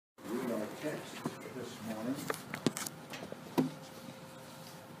text this morning.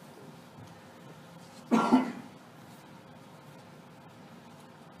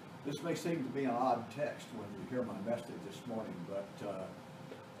 This may seem to be an odd text when you hear my message this morning, but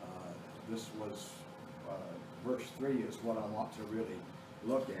this was verse 3 is what I want to really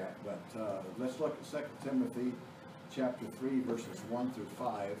look at. But let's look at 2 Timothy chapter 3, verses 1 through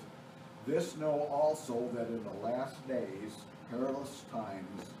 5. This know also that in the last days perilous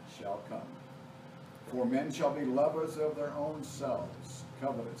times shall come. For men shall be lovers of their own selves,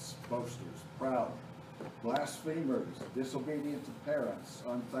 covetous, boasters, proud, blasphemers, disobedient to parents,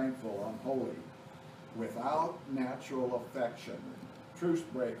 unthankful, unholy, without natural affection, truce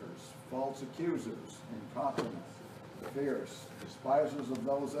breakers, false accusers, incontinent, fierce, despisers of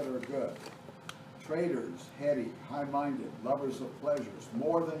those that are good, traitors, heady, high-minded, lovers of pleasures,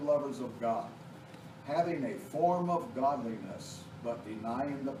 more than lovers of God, having a form of godliness, but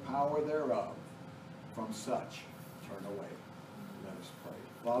denying the power thereof. From such turn away. Let us pray.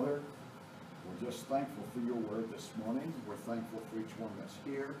 Father, we're just thankful for your word this morning. We're thankful for each one that's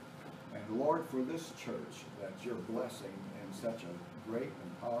here. And Lord, for this church, that you're blessing in such a great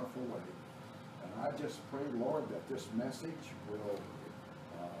and powerful way. And I just pray, Lord, that this message will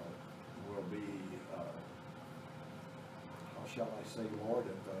be, how shall I say, Lord,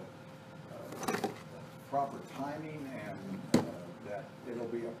 at the proper timing, and that it'll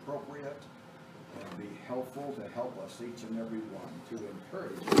be appropriate and be helpful to help us each and every one, to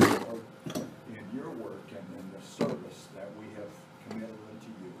encourage us, Lord, in your work and in the service that we have committed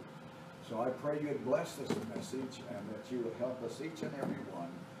unto you. So I pray you'd bless this message and that you would help us each and every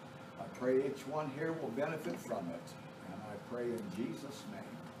one. I pray each one here will benefit from it. And I pray in Jesus'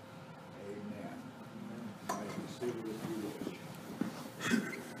 name. Amen. You may be seated if you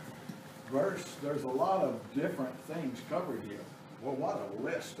wish. There's a lot of different things covered here. Well, what a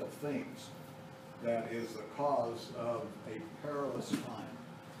list of things that is the cause of a perilous time.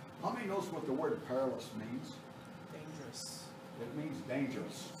 How many knows what the word perilous means? Dangerous. It means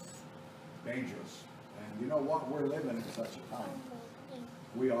dangerous. Dangerous. And you know what? We're living in such a time.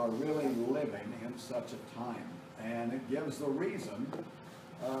 We are really living in such a time. And it gives the reason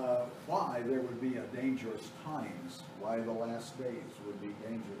why there would be a dangerous times, why the last days would be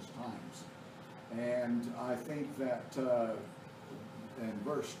dangerous times. And I think that in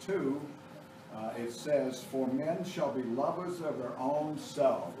verse 2, it says, for men shall be lovers of their own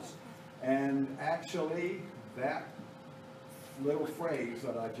selves. And actually, that little phrase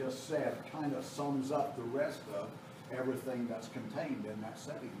that I just said kind of sums up the rest of everything that's contained in that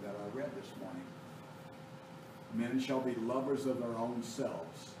setting that I read this morning. Men shall be lovers of their own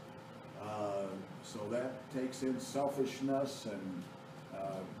selves. So that takes in selfishness and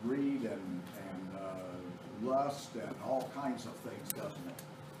greed and lust and all kinds of things, doesn't it?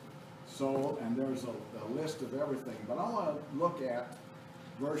 So, and there's a list of everything. But I want to look at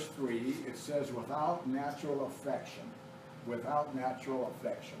verse 3. It says, without natural affection. Without natural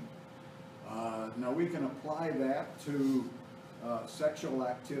affection. Now we can apply that to sexual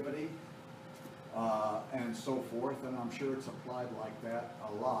activity and so forth, and I'm sure it's applied like that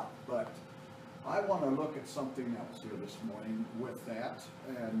a lot. But I want to look at something else here this morning with that.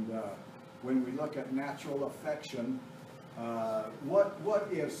 And when we look at natural affection, what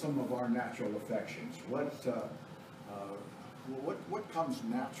is some of our natural affections? What comes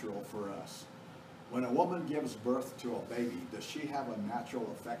natural for us? When a woman gives birth to a baby, does she have a natural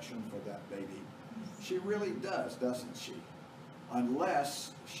affection for that baby? She really does, doesn't she?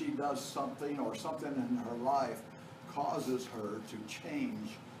 Unless she does something or something in her life causes her to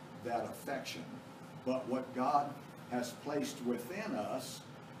change that affection. But what God has placed within us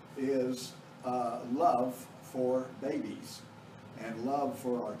is love for babies and love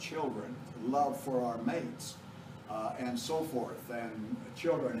for our children, love for our mates, and so forth, and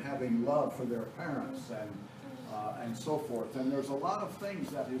children having love for their parents and so forth. And there's a lot of things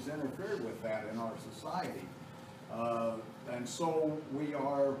that is interfered with that in our society. And so we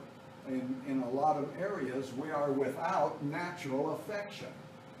are, in a lot of areas, we are without natural affection.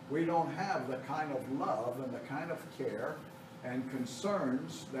 We don't have the kind of love and the kind of care and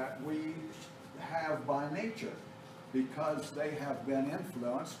concerns that we have by nature, because they have been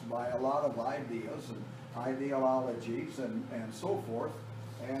influenced by a lot of ideas and ideologies and so forth.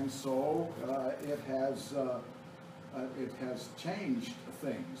 And so it has changed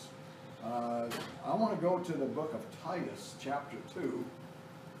things. I want to go to the book of Titus, chapter 2,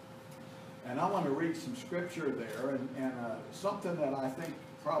 and I want to read some scripture there, and something that I think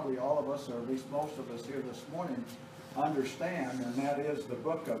probably all of us, or at least most of us here this morning, understand, and that is the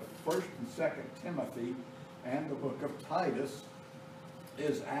book of 1st and 2nd Timothy and the book of Titus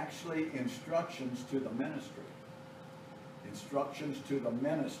is actually instructions to the ministry. Instructions to the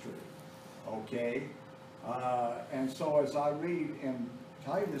ministry. Okay? And so as I read in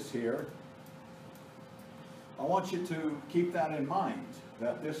Titus here, I want you to keep that in mind,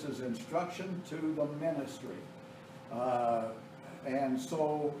 that this is instruction to the ministry. And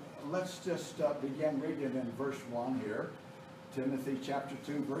so let's just begin reading in verse 1 here. Timothy chapter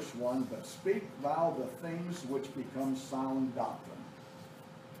 2, verse 1. But speak thou the things which become sound doctrine.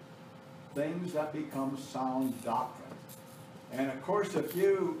 Things that become sound doctrine. And of course, if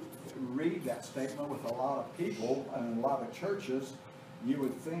you read that statement with a lot of people and a lot of churches, you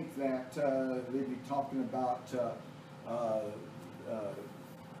would think that they'd be talking about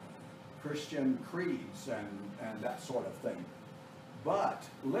Christian creeds and that sort of thing. But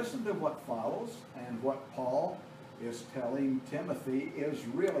listen to what follows, and what Paul is telling Timothy is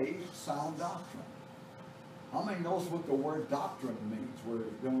really sound doctrine. How many knows what the word doctrine means? We're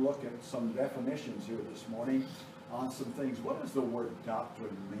going to look at some definitions here this morning on some things. What does the word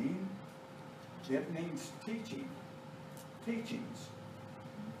doctrine mean? It means teaching. Teachings.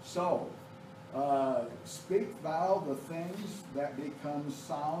 So, speak thou the things that become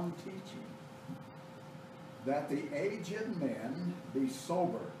sound teaching, that the aged men be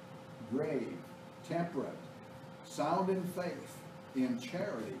sober, grave, temperate, sound in faith, in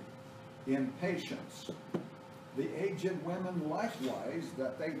charity, in patience. The aged women likewise,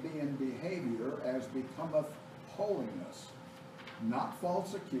 that they be in behavior as becometh holiness, not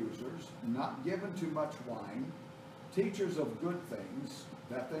false accusers, not given to much wine, teachers of good things,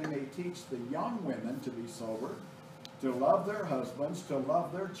 that they may teach the young women to be sober, to love their husbands, to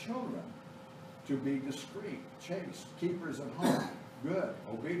love their children, to be discreet, chaste, keepers at home, good,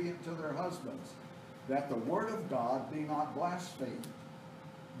 obedient to their husbands, that the word of God be not blasphemed.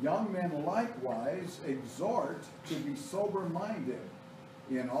 Young men likewise exhort to be sober-minded,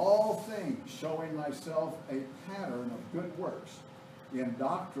 in all things showing thyself a pattern of good works, in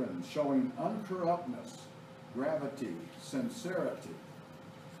doctrine showing uncorruptness, gravity, sincerity.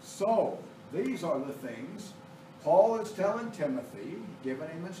 So, these are the things Paul is telling Timothy, giving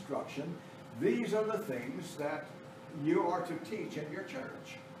him instruction. These are the things that you are to teach in your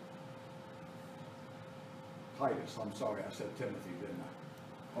church. Titus, I'm sorry, I said Timothy, didn't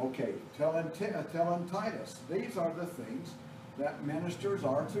I? Okay, telling Titus, these are the things that ministers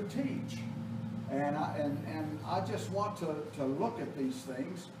are to teach. And I just want to look at these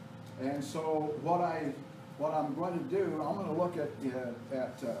things. And so what I'm going to do, I'm going to look at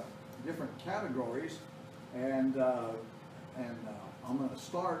different categories, and I'm going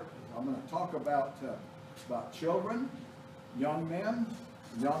to talk about children, young men,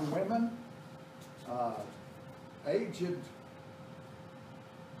 young women, aged.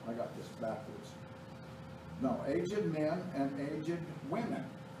 I got this backwards. No, aged men and aged women.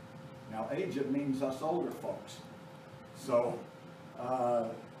 Now, aged means us older folks. So,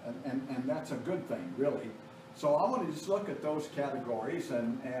 and that's a good thing, really. So I want to just look at those categories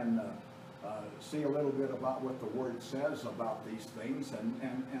and see a little bit about what the Word says about these things.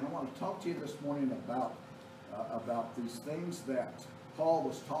 And I want to talk to you this morning about these things that Paul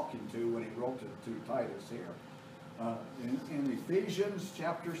was talking to when he wrote to Titus here. In Ephesians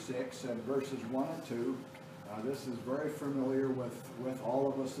chapter 6 and verses 1 and 2, this is very familiar with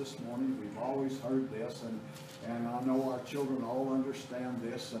all of us this morning. We've always heard this, and I know our children all understand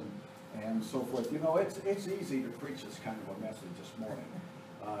this and so forth. You know, it's easy to preach this kind of a message this morning.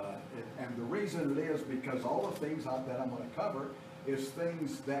 And the reason it is because all the things that I'm going to cover is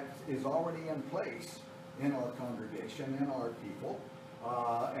things that is already in place in our congregation, in our people.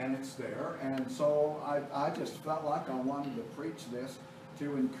 And it's there, and so I just felt like I wanted to preach this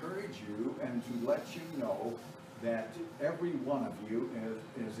to encourage you and to let you know that every one of you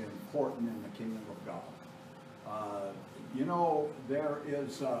is important in the kingdom of God. You know, there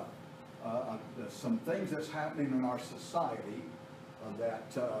is some things that's happening in our society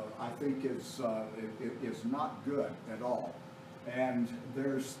that I think is not good at all. And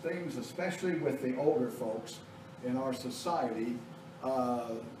there's things, especially with the older folks in our society,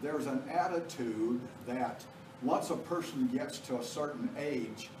 there's an attitude that once a person gets to a certain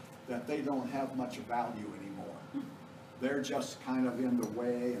age, that they don't have much value anymore. They're just kind of in the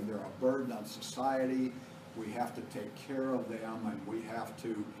way, and they're a burden on society. We have to take care of them, and we have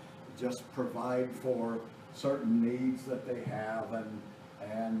to just provide for certain needs that they have,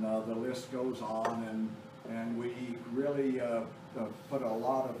 and the list goes on, and we really put a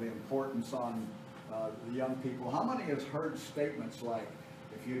lot of importance on the young people. How many has heard statements like,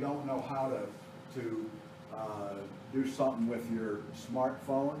 if you don't know how to do something with your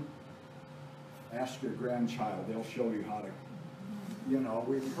smartphone, ask your grandchild, they'll show you how to You know,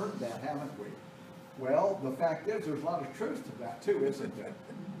 we've heard that, haven't we? Well, the fact is, there's a lot of truth to that too, isn't there?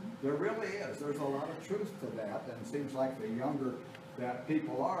 There really is. There's a lot of truth to that, and it seems like the younger that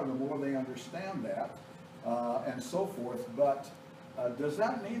people are, the more they understand that, and so forth. But does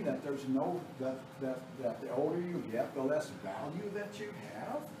that mean that there's that the older you get, the less value that you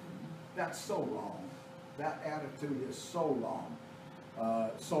have? That's so wrong. That attitude is so wrong.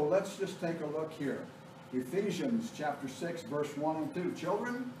 So let's just take a look here. Ephesians chapter 6, verse 1 and 2.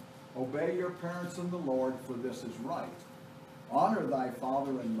 Children, obey your parents in the Lord, for this is right. Honor thy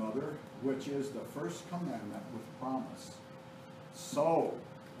father and mother, which is the first commandment with promise. So,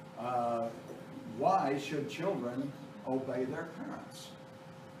 why should children obey their parents?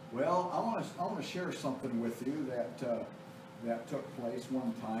 Well, I want to share something with you that took place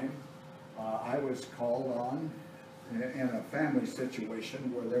one time. I was called on in a family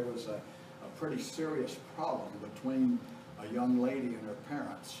situation where there was a pretty serious problem between a young lady and her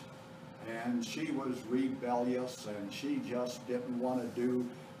parents. And she was rebellious, and she just didn't want to do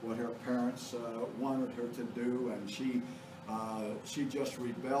what her parents wanted her to do, and she just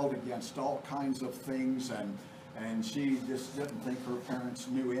rebelled against all kinds of things, and she just didn't think her parents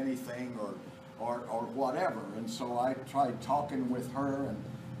knew anything or whatever. And so I tried talking with her and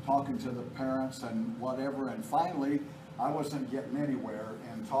talking to the parents and whatever, and finally I wasn't getting anywhere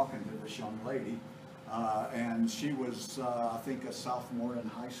in talking to this young lady. And she was, I think, a sophomore in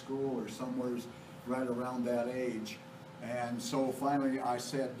high school or somewhere right around that age. And so finally I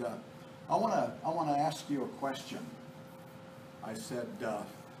said, I want to ask you a question. I said,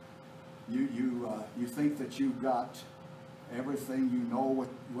 you think that you've got everything, you know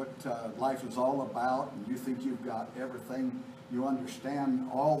what life is all about, and you think you've got everything, you understand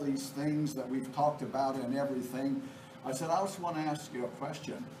all these things that we've talked about and everything. I said, I just want to ask you a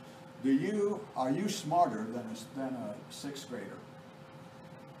question. Are you smarter than a sixth grader?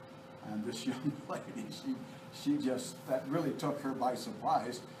 And this young lady, that really took her by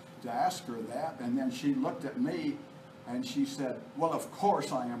surprise to ask her that. And then she looked at me and she said, well, of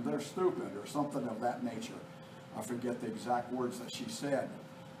course I am. They're stupid, or something of that nature. I forget the exact words that she said.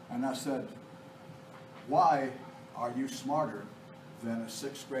 And I said, why are you smarter than a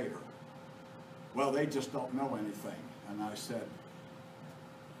sixth grader? Well, they just don't know anything. And I said,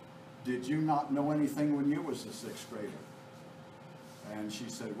 did you not know anything when you was a sixth grader? And she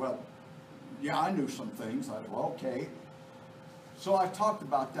said, well, yeah, I knew some things. I said, well, okay. So I talked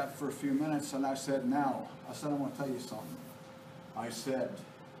about that for a few minutes, and I said, I want to tell you something. I said,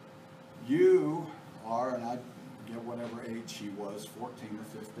 you are, and I get whatever age she was, 14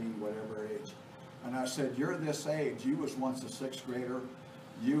 or 15, whatever age. And I said, you're this age, you was once a sixth grader,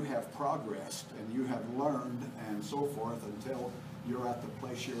 you have progressed, and you have learned, and so forth, until you're at the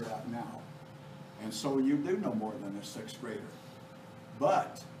place you're at now. And so you do know more than a sixth grader.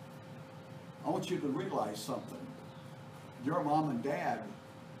 But I want you to realize something. Your mom and dad,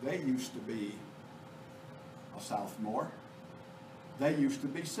 they used to be a sophomore. They used to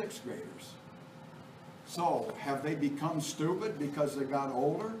be sixth graders. So have they become stupid because they got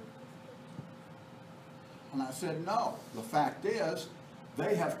older? And I said, no. The fact is,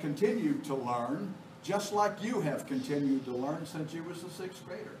 they have continued to learn just like you have continued to learn since you was a sixth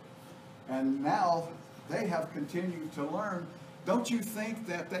grader. And now they have continued to learn. Don't you think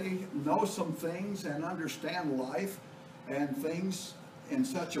that they know some things and understand life and things in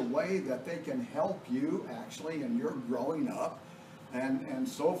such a way that they can help you actually in your growing up and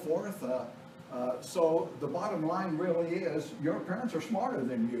so forth? So the bottom line really is your parents are smarter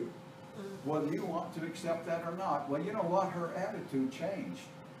than you, whether you want to accept that or not. Well, you know what? Her attitude changed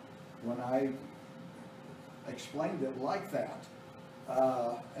when I explained it like that.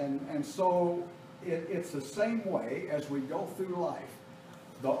 And so it's the same way as we go through life.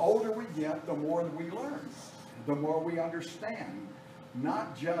 The older we get, the more we learn, the more we understand.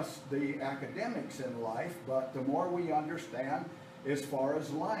 Not just the academics in life, but the more we understand as far as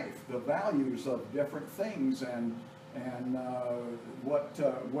life, the values of different things, and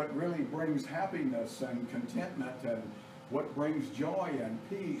what really brings happiness and contentment, and what brings joy and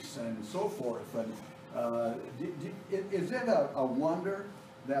peace and so forth. And is it a wonder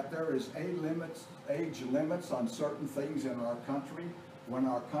that there is age limits on certain things in our country when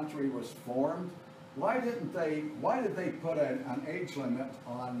our country was formed? Why did they put an age limit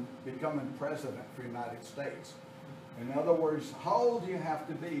on becoming president for the United States? In other words, how old do you have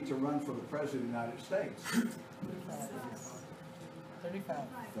to be to run for the president of the United States? 35.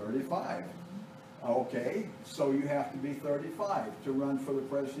 35. Okay, so you have to be 35 to run for the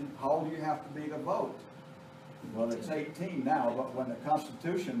president. How old do you have to be to vote? Well, it's 18 now, but when the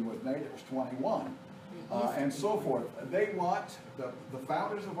Constitution was made, it was 21. and so forth. They want, the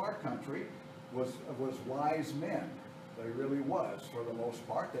founders of our country was wise men. They really was, for the most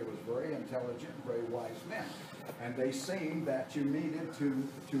part. They was very intelligent, very wise men. And they seen that you needed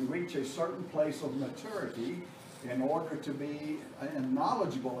to reach a certain place of maturity in order to be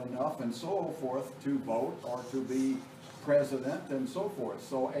knowledgeable enough and so forth to vote or to be president and so forth.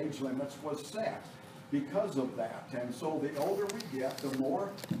 So age limits was set because of that. And so the older we get, the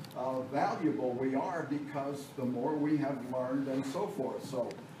more valuable we are, because the more we have learned and so forth. So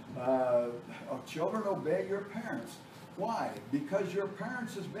children, obey your parents. Why? Because your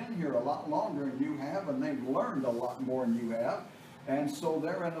parents has been here a lot longer than you have, and they've learned a lot more than you have, and so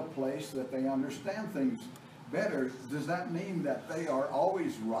they're in a place that they understand things better. Does that mean that they are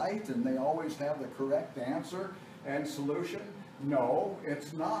always right and they always have the correct answer and solution? No,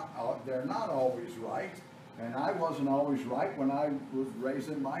 it's not. They're not always right, and I wasn't always right when I was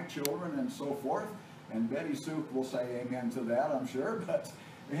raising my children and so forth, and Betty Sue will say amen to that, I'm sure. But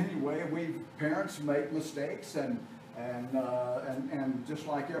anyway, parents make mistakes, and just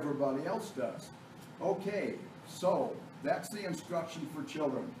like everybody else does. Okay, so that's the instruction for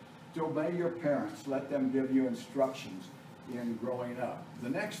children. To obey your parents. Let them give you instructions in growing up. The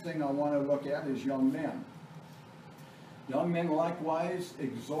next thing I want to look at is young men. Young men likewise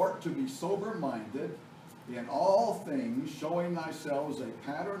exhort to be sober-minded in all things, showing thyself a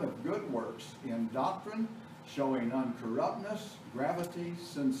pattern of good works, in doctrine, showing uncorruptness, gravity,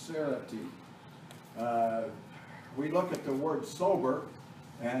 sincerity. We look at the word sober,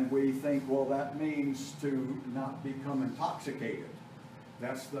 and we think, well, that means to not become intoxicated.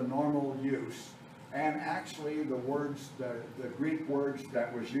 That's the normal use. And actually, the words, the Greek words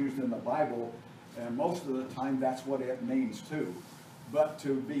that was used in the Bible, and most of the time that's what it means too. But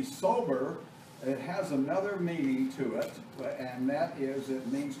to be sober, it has another meaning to it, and that is, it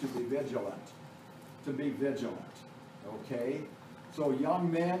means to be vigilant. To be vigilant. Okay? So young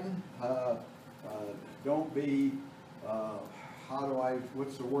men, don't be,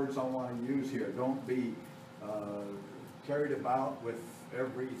 what's the words I want to use here? Don't be carried about with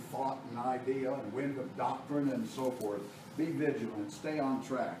every thought and idea and wind of doctrine and so forth. Be vigilant, stay on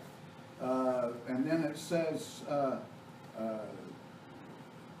track. And then it says,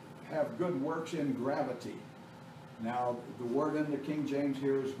 have good works in gravity. Now, the word in the King James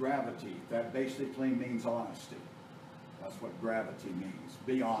here is gravity. That basically means honesty. That's what gravity means,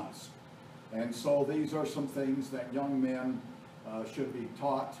 be honest. And so these are some things that young men should be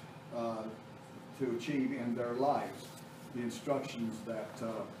taught to achieve in their lives. The instructions that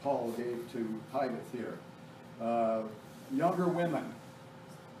Paul gave to Titus here. Younger women.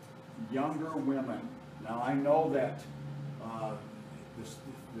 Younger women. Now I know that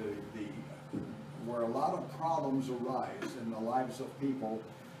where a lot of problems arise in the lives of people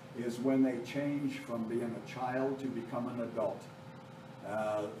is when they change from being a child to become an adult.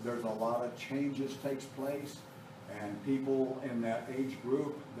 There's a lot of changes takes place, and people in that age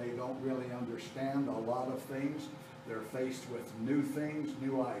group, they don't really understand a lot of things. They're faced with new things,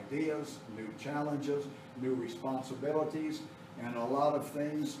 new ideas, new challenges, new responsibilities, and a lot of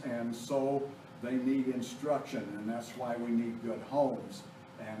things, and so they need instruction, and that's why we need good homes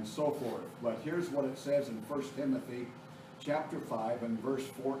and so forth. But here's what it says in 1 Timothy chapter 5 and verse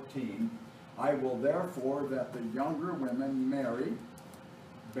 14. I will therefore that the younger women marry,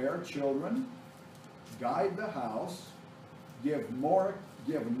 bear children, guide the house, give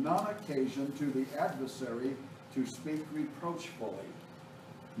none occasion to the adversary to speak reproachfully.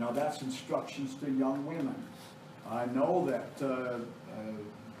 Now that's instructions to young women. I know that the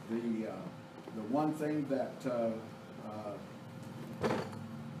one thing that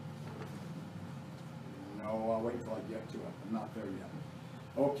no, I'll wait till I get to it. I'm not there yet.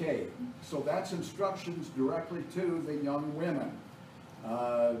 Okay, so that's instructions directly to the young women.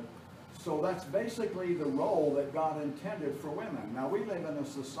 So that's basically the role that God intended for women. Now we live in a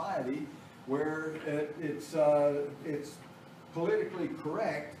society where it's politically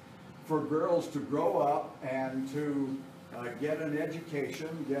correct for girls to grow up and to get an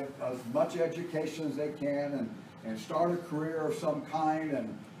education, get as much education as they can, and start a career of some kind,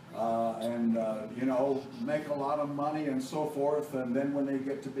 and you know, make a lot of money and so forth, and then when they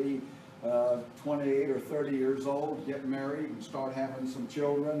get to be 28 or 30 years old, get married and start having some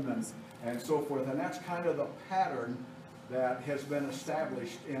children and so forth. And that's kind of the pattern that has been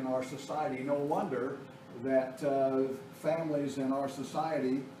established in our society. No wonder that families in our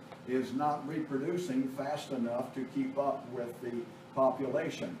society is not reproducing fast enough to keep up with the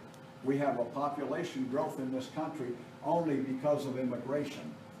population. We have a population growth in this country only because of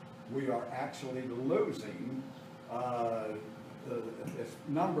immigration. We are actually losing it's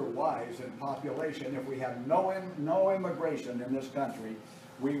number-wise in population. If we had no immigration in this country,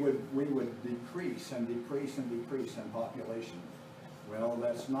 we would decrease and decrease and decrease in population. Well,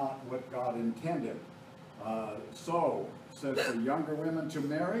 that's not what God intended. So, it says for younger women to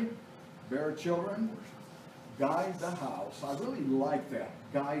marry, bear children, guide the house. I really like that,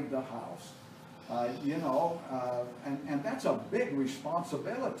 guide the house. And that's a big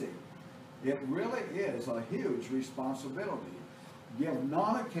responsibility. It really is a huge responsibility. Give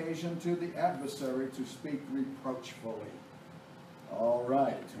none occasion to the adversary to speak reproachfully. All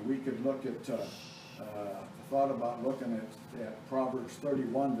right, we could look at, thought about looking at Proverbs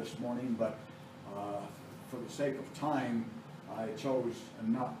 31 this morning, but for the sake of time, I chose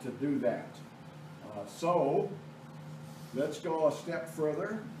not to do that. So, let's go a step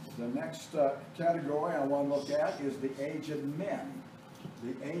further. The next category I want to look at is the aged men.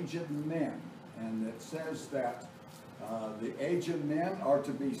 The aged men. And it says that the aged men are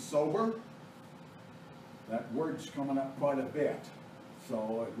to be sober. That word's coming up quite a bit.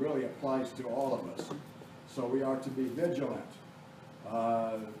 So it really applies to all of us. So we are to be vigilant.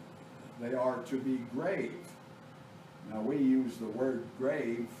 They are to be grave. Now we use the word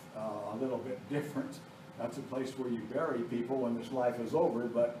grave a little bit different. That's a place where you bury people when this life is over,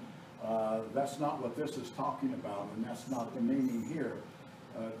 but that's not what this is talking about, and that's not the meaning here.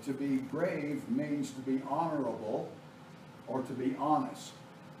 To be grave means to be honorable or to be honest.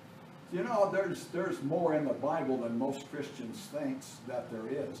 You know, there's more in the Bible than most Christians think that there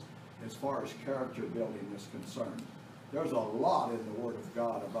is as far as character building is concerned. There's a lot in the Word of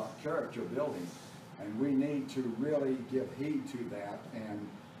God about character building, and we need to really give heed to that and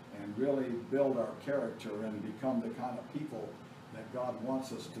really build our character and become the kind of people that God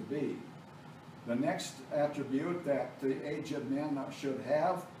wants us to be. The next attribute that the aged men should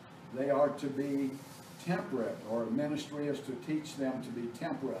have, they are to be temperate, or ministry is to teach them to be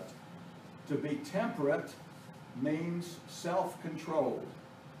temperate. To be temperate means self-controlled,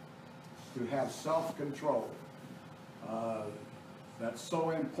 to have self-control. That's so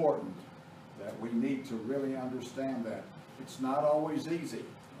important that we need to really understand that. It's not always easy,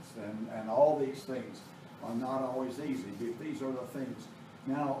 and all these things are not always easy. These are the things.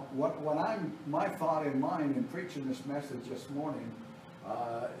 Now, my thought in mind in preaching this message this morning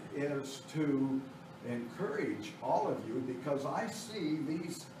is to encourage all of you, because I see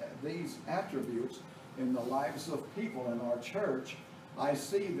these attributes in the lives of people in our church. I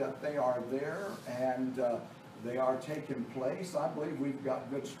see that they are there and they are taking place. I believe we've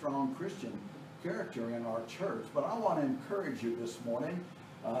got good, strong Christian character in our church. But I want to encourage you this morning,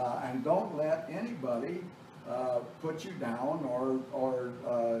 and don't let anybody put you down or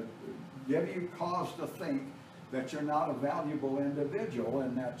give you cause to think that you're not a valuable individual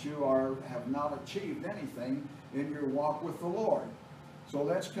and that you have not achieved anything in your walk with the Lord. So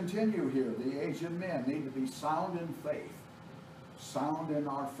let's continue here. The aged men need to be sound in faith, sound in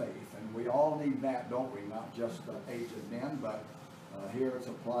our faith, and we all need that, don't we? Not just the aged men, but here it's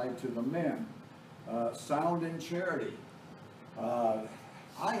applied to the men. Sound in charity.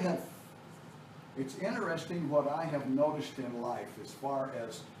 It's interesting what I have noticed in life as far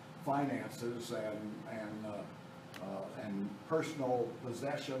as finances and personal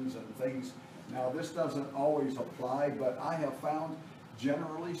possessions and things. Now, this doesn't always apply, but I have found,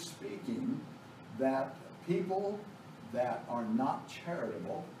 generally speaking, that people that are not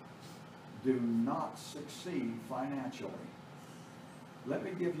charitable do not succeed financially. Let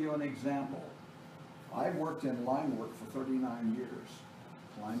me give you an example. I worked in line work for 39 years.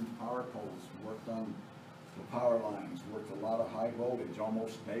 Climbed power poles, worked on the power lines, worked a lot of high voltage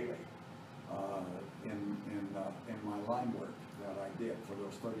almost daily in my line work that I did for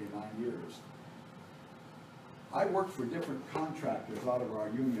those 39 years. I worked for different contractors out of our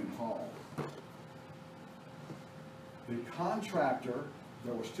union hall. The contractor,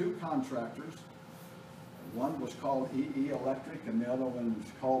 there was two contractors. One was called EE Electric and the other one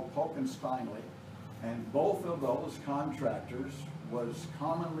was called Polk and Steinley. And both of those contractors was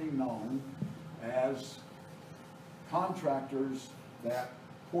commonly known as contractors that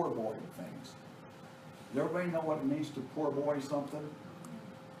poor boy things. Does everybody know what it means to poor boy something?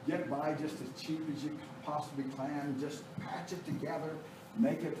 Get by just as cheap as you possibly can, just patch it together,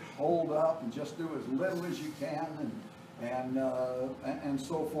 make it hold up, and just do as little as you can, and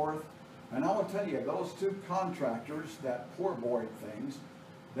so forth. And I will tell you, those two contractors that poor boy things,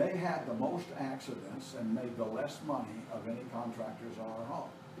 they had the most accidents and made the less money of any contractors on our home.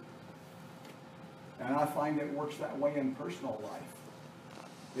 And I find it works that way in personal life.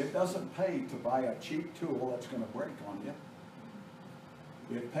 It doesn't pay to buy a cheap tool that's going to break on you.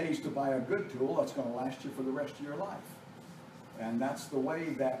 It pays to buy a good tool that's going to last you for the rest of your life. And that's the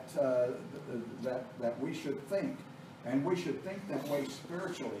way that, that we should think. And we should think that way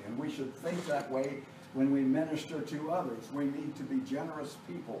spiritually. And we should think that way when we minister to others. We need to be generous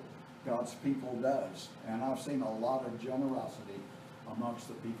people. God's people does. And I've seen a lot of generosity amongst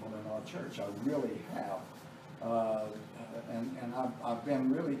the people in our church. I really have. And I've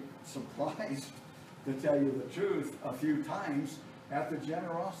been really surprised, to tell you the truth, a few times at the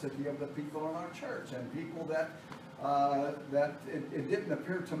generosity of the people in our church, and people that it didn't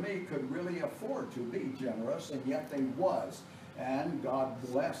appear to me could really afford to be generous, and yet they was, and God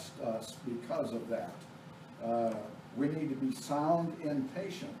blessed us because of that. We need to be sound in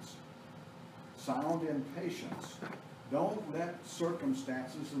patience. Sound in patience. Don't let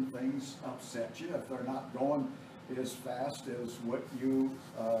circumstances and things upset you if they're not going as fast as what you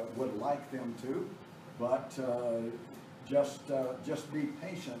would like them to, but just be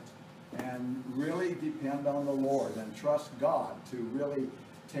patient and really depend on the Lord and trust God to really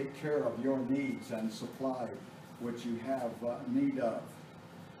take care of your needs and supply what you have need of.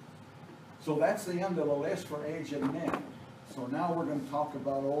 So that's the end of the list for aged men. So now we're going to talk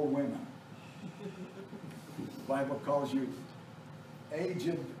about old women. The Bible calls you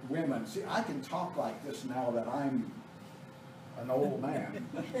aged women. See, I can talk like this now that I'm an old man.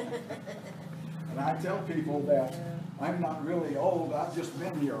 And I tell people that I'm not really old, I've just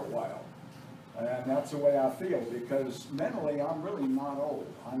been here a while. And that's the way I feel, because mentally I'm really not old.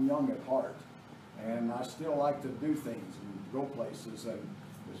 I'm young at heart. And I still like to do things and go places, and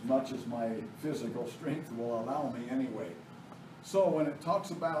as much as my physical strength will allow me anyway. So when it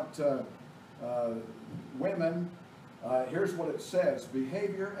talks about women, here's what it says: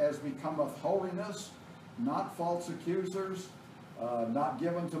 behavior as becometh holiness, not false accusers, not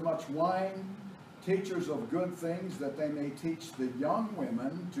given to much wine, teachers of good things, that they may teach the young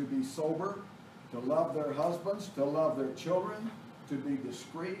women to be sober, to love their husbands, to love their children, to be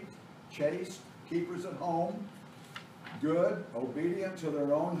discreet, chaste, keepers at home, good, obedient to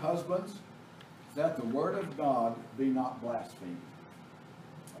their own husbands, that the word of God be not blasphemed.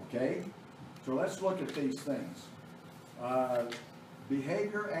 Okay? So let's look at these things.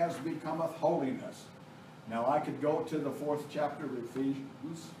 Behavior as becometh holiness. Now I could go to the 4th chapter of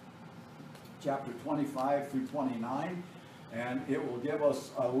Ephesians, chapter 25 through 29, and it will give us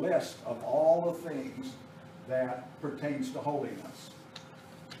a list of all the things that pertains to holiness.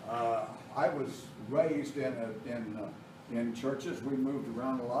 I was raised in churches. We moved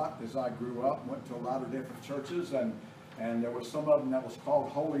around a lot as I grew up, went to a lot of different churches, and there was some of them that was called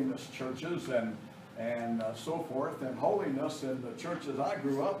holiness churches and so forth. And holiness in the churches I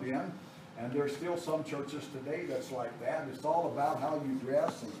grew up in, and there's still some churches today that's like that. It's all about how you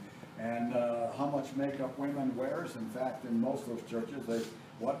dress and how much makeup women wears. In fact, in most of those churches, they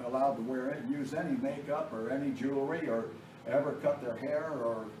wasn't allowed to use any makeup or any jewelry, or ever cut their hair,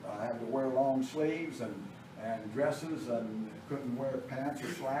 or had to wear long sleeves and dresses, and couldn't wear pants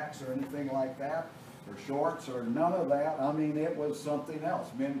or slacks or anything like that, or shorts or none of that. I mean, it was something else.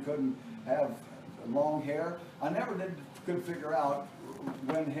 Men couldn't have long hair. I never could figure out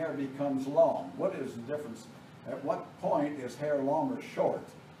when hair becomes long. What is the difference? At what point is hair long or short?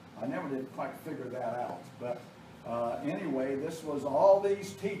 I never did quite figure that out. But anyway, this was all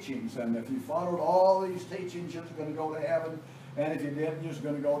these teachings, and if you followed all these teachings, you're going to go to heaven, and if you didn't, you're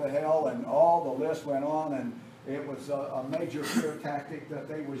going to go to hell, and all the list went on, and it was a major fear tactic that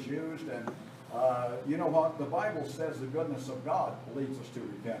they was used. And you know what? The Bible says the goodness of God leads us to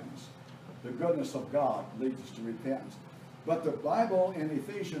repentance. The goodness of God leads us to repentance. But the Bible in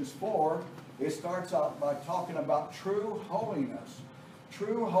Ephesians 4, it starts out by talking about true holiness.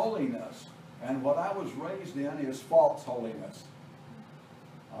 True holiness. And what I was raised in is false holiness.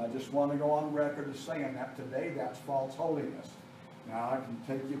 I just want to go on record as saying that today that's false holiness. Now I can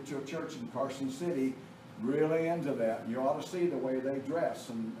take you to a church in Carson City really into that. You ought to see the way they dress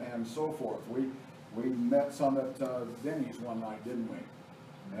and so forth. We met some at Denny's one night, didn't we?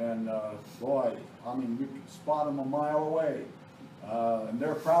 And boy, I mean, you could spot them a mile away. And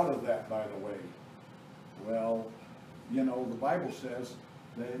they're proud of that, by the way. Well, you know, the Bible says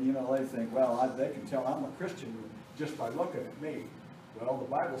that, you know, they think, well, they can tell I'm a Christian just by looking at me. Well, the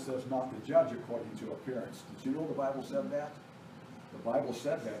Bible says not to judge according to appearance. Did you know the Bible said that? The Bible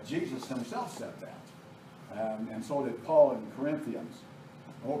said that. Jesus himself said that. And so did Paul in Corinthians.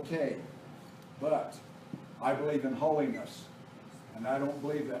 Okay, but I believe in holiness. And I don't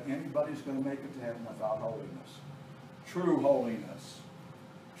believe that anybody's going to make it to heaven without holiness. True holiness.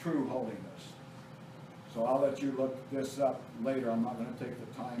 True holiness. So I'll let you look this up later. I'm not going to take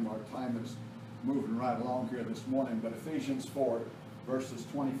the time. Our time is moving right along here this morning. But Ephesians 4, verses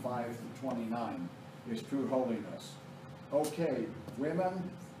 25 to 29 is true holiness. Okay, women,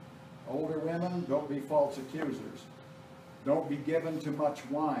 older women, don't be false accusers. Don't be given to much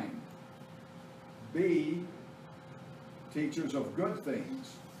wine. Be teachers of good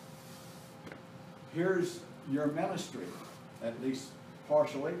things. Here's your ministry, at least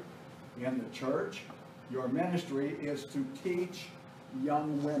partially, in the church. Your ministry is to teach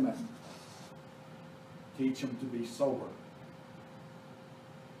young women. Teach them to be sober.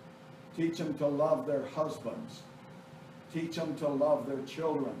 Teach them to love their husbands. Teach them to love their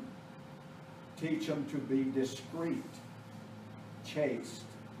children. Teach them to be discreet, chaste,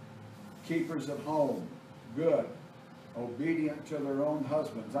 keepers at home, good, obedient to their own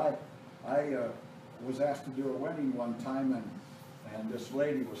husbands. I was asked to do a wedding one time, and this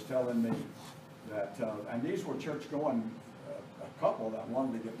lady was telling me that, and these were church-going a couple that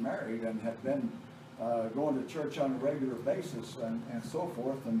wanted to get married and had been going to church on a regular basis and so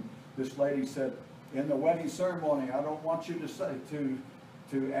forth. And this lady said, in the wedding ceremony, I don't want you to say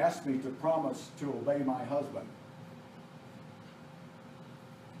to ask me to promise to obey my husband.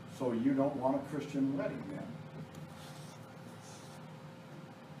 So you don't want a Christian wedding then?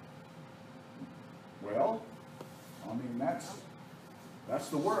 Well, I mean, that's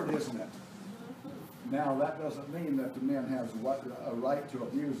the word, isn't it? Now, that doesn't mean that the men have a right to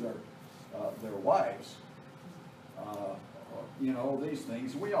abuse their wives. You know, these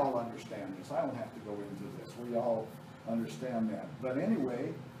things, we all understand this. I don't have to go into this. We all understand that. But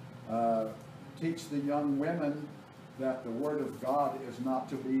anyway, teach the young women that the Word of God is not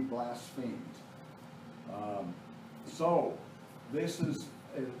to be blasphemed. So, this is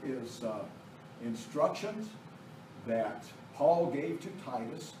instructions that Paul gave to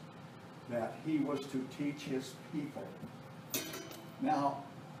Titus, that he was to teach his people. Now,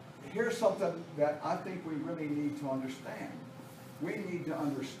 here's something that I think we really need to understand. We need to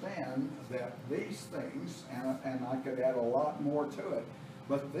understand that these things, and I could add a lot more to it,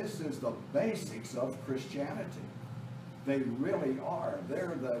 but this is the basics of Christianity. They really are.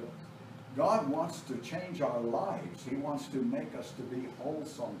 God wants to change our lives. He wants to make us to be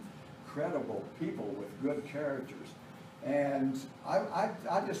wholesome, credible people with good characters. And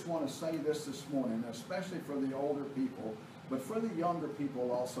I just want to say this morning, especially for the older people, but for the younger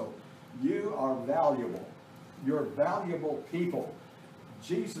people also. You are valuable. You're valuable people.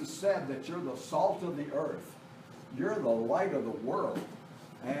 Jesus said that you're the salt of the earth. You're the light of the world.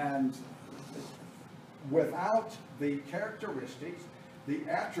 And without the characteristics, the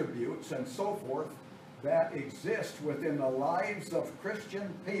attributes, and so forth that exist within the lives of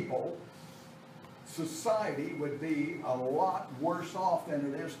Christian people, society would be a lot worse off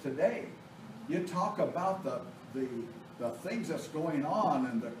than it is today. You talk about the things that's going on,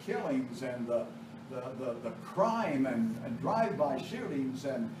 and the killings, and the crime, and drive-by shootings,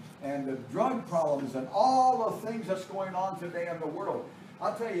 and the drug problems, and all the things that's going on today in the world.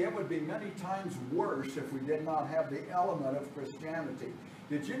 I'll tell you, it would be many times worse if we did not have the element of Christianity.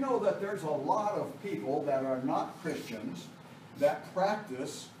 Did you know that there's a lot of people that are not Christians that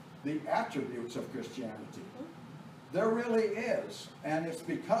practice the attributes of Christianity? There really is. And it's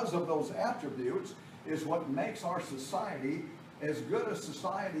because of those attributes is what makes our society as good a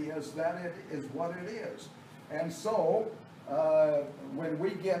society as that it is what it is. And so, when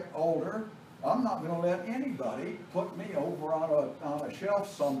we get older, I'm not going to let anybody put me over on a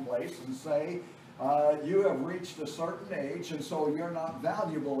shelf someplace and say, you have reached a certain age and so you're not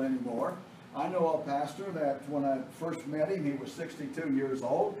valuable anymore. I know a pastor that when I first met him, he was 62 years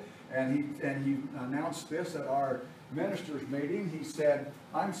old, and he announced this at our ministers meeting. He said,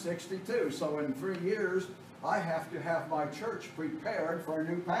 I'm 62, so in 3 years I have to have my church prepared for a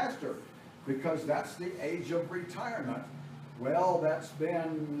new pastor, because that's the age of retirement. Well, that's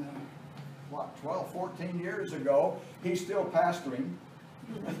been, what, 12, 14 years ago. He's still pastoring.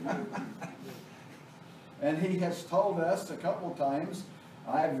 And he has told us a couple times,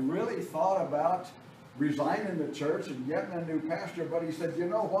 I've really thought about resigning the church and getting a new pastor, but he said, you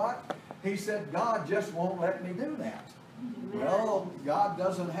know what? He said, God just won't let me do that. Well, God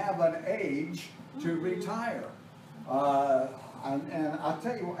doesn't have an age to retire. And I'll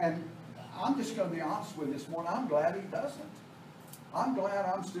tell you, and I'm just going to be honest with you this morning, I'm glad he doesn't. I'm glad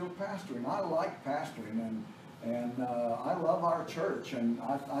I'm still pastoring. I like pastoring, and I love our church, and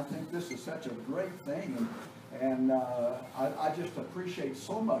I think this is such a great thing, and I just appreciate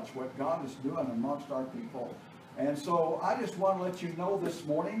so much what God is doing amongst our people. And so I just want to let you know this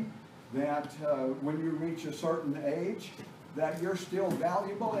morning that when you reach a certain age, that you're still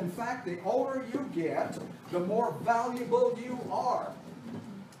valuable. In fact, the older you get, the more valuable you are.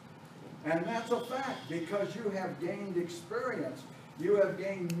 And that's a fact, because you have gained experience. You have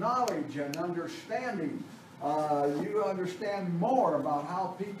gained knowledge and understanding you understand more about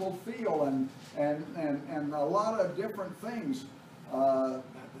how people feel and a lot of different things.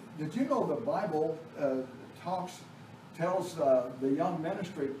 Did you know the Bible tells the young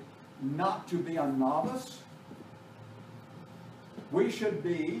ministry not to be a novice? We should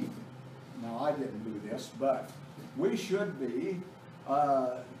be, now I didn't do this, but we should be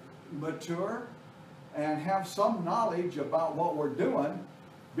mature and have some knowledge about what we're doing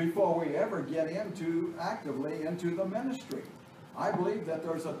before we ever get actively into the ministry. I believe that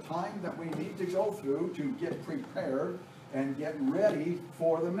there's a time that we need to go through to get prepared and get ready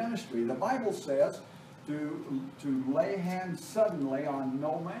for the ministry. The Bible says to lay hands suddenly on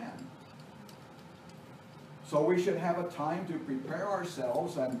no man. So we should have a time to prepare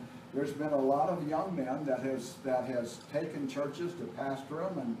ourselves, and there's been a lot of young men that has taken churches to pastor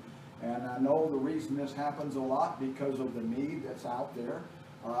them, and I know the reason this happens a lot because of the need that's out there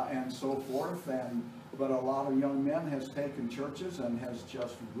and so forth. But a lot of young men has taken churches and has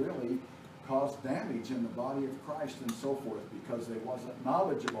just really caused damage in the body of Christ and so forth because they wasn't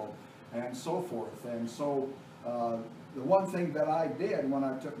knowledgeable and so forth. And so the one thing that I did when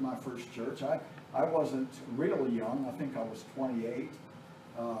I took my first church, I wasn't really young. I think I was 28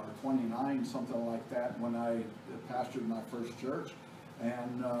 or 29, something like that, when I pastored my first church.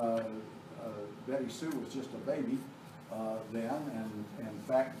 And Betty Sue was just a baby then. And in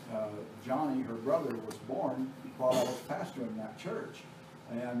fact, Johnny, her brother, was born while I was pastoring that church.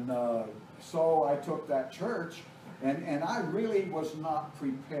 And so I took that church, and I really was not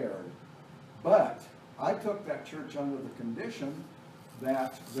prepared. But I took that church under the condition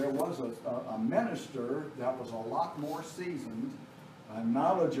that there was a minister that was a lot more seasoned and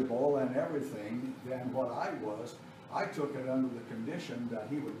knowledgeable and everything than what I was. I took it under the condition that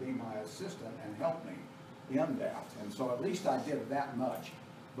he would be my assistant and help me in that. And so at least I did that much.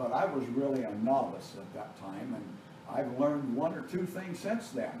 But I was really a novice at that time, and I've learned one or two things since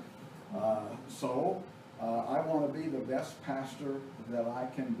then. I want to be the best pastor that I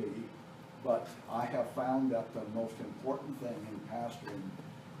can be. But I have found that the most important thing in pastoring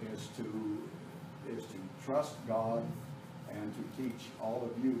is to trust God and to teach all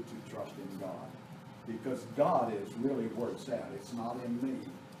of you to trust in God. Because God is really where it's at. It's not in me,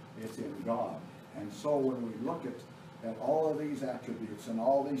 it's in God. And so when we look at all of these attributes and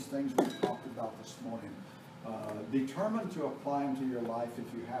all these things we talked about this morning, determine to apply them to your life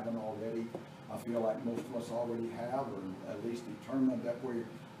if you haven't already. I feel like most of us already have, or at least determined that we're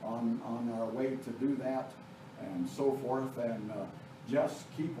on our way to do that and so forth, and just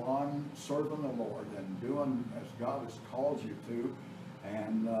keep on serving the Lord and doing as God has called you to,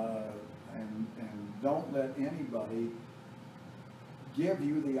 and don't let anybody give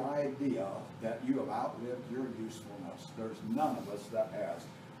you the idea that you have outlived your usefulness. There's none of us that has.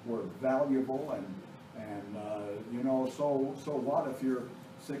 We're valuable, and so what if you're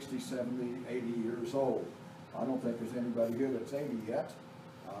 60, 70, 80 years old? I don't think there's anybody here that's 80 yet.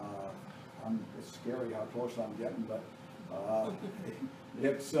 It's scary how close I'm getting, but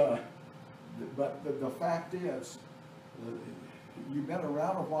the fact is, you've been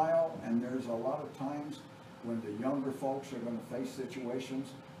around a while, and there's a lot of times when the younger folks are going to face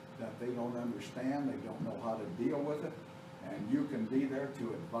situations that they don't understand, they don't know how to deal with it, and you can be there to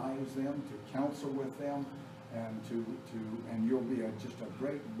advise them, to counsel with them, and you'll be just a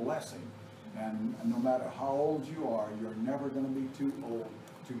great blessing. And no matter how old you are, you're never going to be too old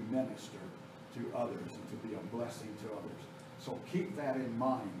to minister to others and to be a blessing to others. So keep that in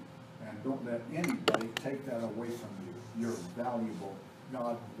mind, and don't let anybody take that away from you. You're valuable.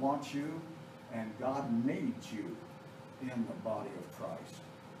 God wants you, and God needs you in the body of Christ.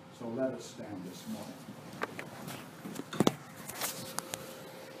 So let us stand this morning.